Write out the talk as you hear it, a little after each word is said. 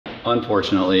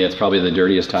Unfortunately, it's probably the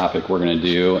dirtiest topic we're going to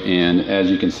do, and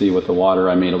as you can see with the water,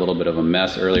 I made a little bit of a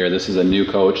mess earlier. This is a new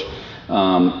coach.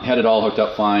 Had it all hooked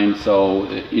up fine, so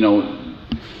you know,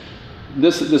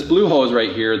 this blue hose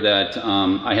right here that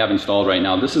I have installed right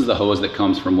now, this is the hose that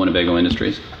comes from Winnebago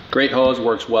Industries. Great hose,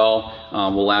 works well,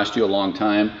 will last you a long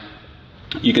time.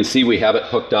 You can see we have it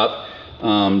hooked up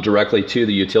directly to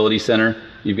the utility center.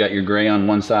 You've got your gray on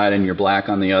one side and your black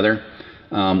on the other.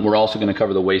 We're also going to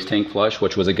cover the waste tank flush,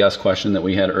 which was a guest question that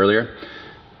we had earlier.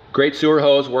 Great sewer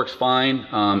hose, works fine.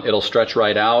 It'll stretch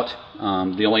right out.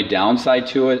 The only downside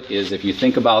to it is if you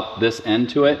think about this end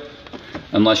to it,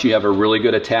 unless you have a really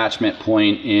good attachment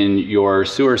point in your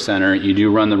sewer center, you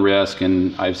do run the risk,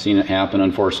 and I've seen it happen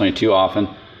unfortunately too often.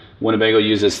 Winnebago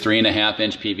uses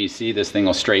 3.5-inch PVC. This thing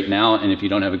will straighten out, and if you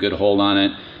don't have a good hold on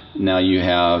it, now you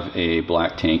have a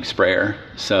black tank sprayer.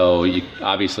 So you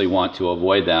obviously want to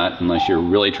avoid that unless you're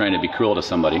really trying to be cruel to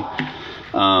somebody.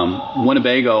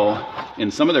 Winnebago,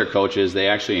 in some of their coaches, they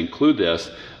actually include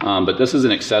this, but this is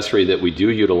an accessory that we do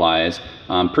utilize.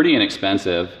 Pretty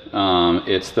inexpensive.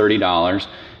 It's $30.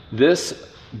 This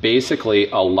basically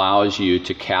allows you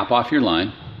to cap off your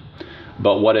line,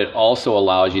 but what it also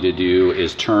allows you to do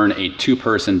is turn a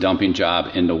two-person dumping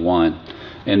job into one.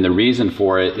 And the reason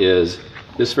for it is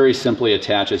this very simply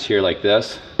attaches here like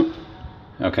this,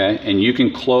 okay? And you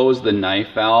can close the knife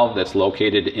valve that's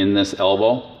located in this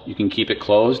elbow. You can keep it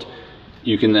closed.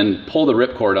 You can then pull the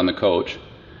ripcord on the coach,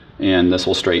 and this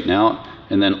will straighten out.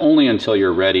 And then only until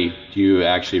you're ready do you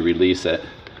actually release it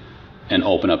and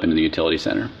open up into the utility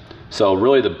center. So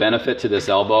really the benefit to this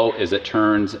elbow is it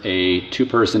turns a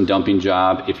two-person dumping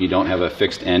job, if you don't have a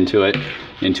fixed end to it,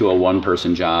 into a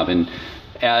one-person job. And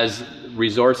as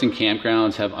resorts and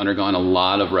campgrounds have undergone a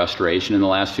lot of restoration in the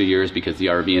last few years because the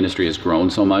RV industry has grown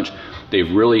so much, they've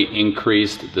really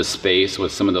increased the space with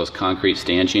some of those concrete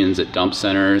stanchions at dump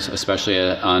centers, especially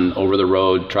on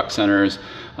over-the-road truck centers,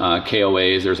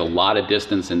 KOAs. There's a lot of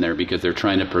distance in there because they're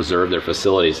trying to preserve their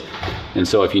facilities. And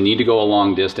so if you need to go a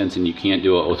long distance and you can't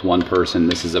do it with one person,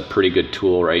 this is a pretty good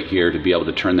tool right here to be able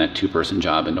to turn that two-person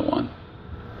job into one.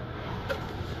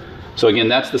 So again,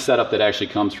 that's the setup that actually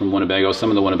comes from Winnebago. Some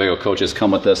of the Winnebago coaches come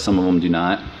with this, some of them do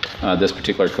not. This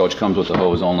particular coach comes with the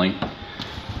hose only.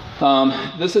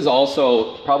 This is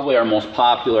also probably our most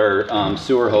popular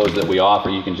sewer hose that we offer.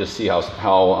 You can just see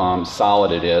how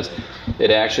solid it is. It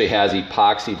actually has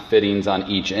epoxy fittings on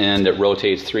each end. It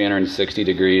rotates 360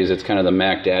 degrees. It's kind of the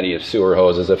Mac Daddy of sewer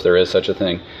hoses, if there is such a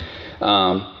thing.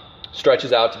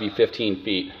 Stretches out to be 15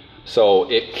 feet.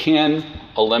 So it can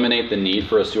eliminate the need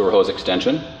for a sewer hose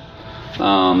extension.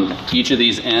 Each of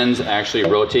these ends actually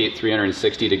rotate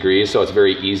 360 degrees, so it's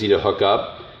very easy to hook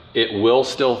up. It will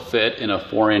still fit in a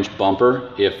 4-inch bumper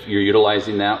if you're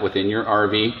utilizing that within your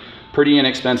RV. Pretty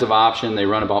inexpensive option. They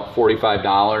run about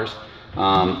 $45.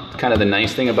 Kind of the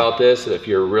nice thing about this, if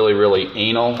you're really, really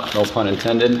anal, no pun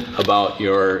intended, about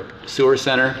your sewer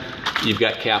center, you've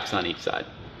got caps on each side.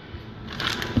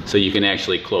 So you can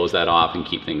actually close that off and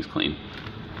keep things clean.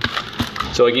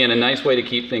 So again, a nice way to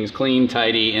keep things clean,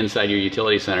 tidy inside your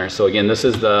utility center. So again, this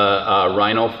is the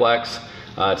Rhino Flex.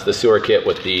 It's the sewer kit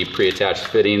with the pre-attached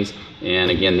fittings. And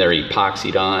again, they're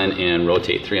epoxied on and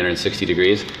rotate 360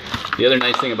 degrees. The other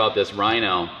nice thing about this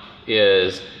Rhino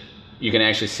is you can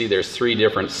actually see there's 3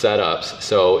 different setups.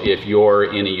 So if you're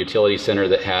in a utility center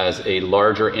that has a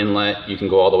larger inlet, you can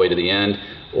go all the way to the end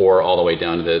or all the way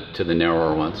down to the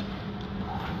narrower ones.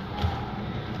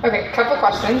 Okay, a couple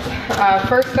questions.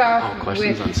 First off,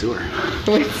 questions on sewer.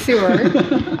 With sewer,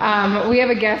 we have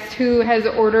a guest who has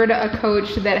ordered a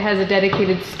coach that has a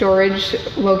dedicated storage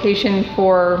location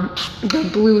for the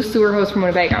blue sewer hose from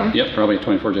Winnebago. Yep, probably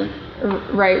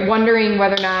 24J. Right, wondering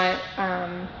whether or not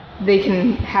they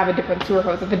can have a different sewer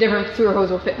hose, if a different sewer hose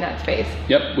will fit in that space.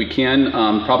 Yep, we can.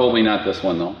 Probably not this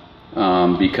one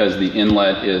though, because the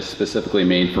inlet is specifically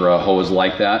made for a hose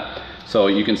like that. So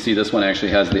you can see this one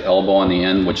actually has the elbow on the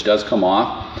end, which does come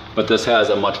off, but this has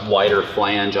a much wider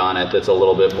flange on it that's a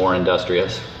little bit more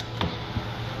industrious.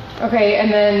 Okay,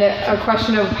 and then a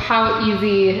question of how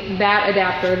easy that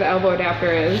adapter, the elbow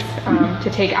adapter, is to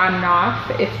take on and off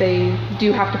if they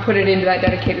do have to put it into that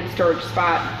dedicated storage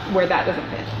spot where that doesn't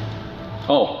fit.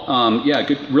 Oh, yeah,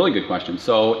 really good question.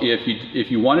 So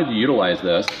if you wanted to utilize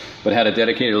this, but had a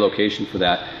dedicated location for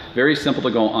that, very simple to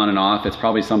go on and off. It's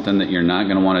probably something that you're not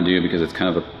gonna wanna do because it's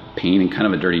kind of a pain and kind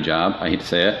of a dirty job, I hate to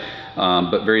say it,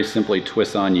 but very simply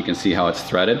twist on, you can see how it's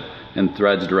threaded and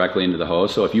threads directly into the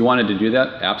hose. So if you wanted to do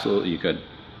that, absolutely you could.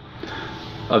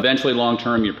 Eventually, long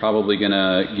term, you're probably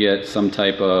gonna get some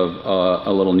type of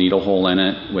a little needle hole in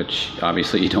it, which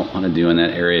obviously you don't wanna do in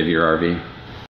that area of your RV.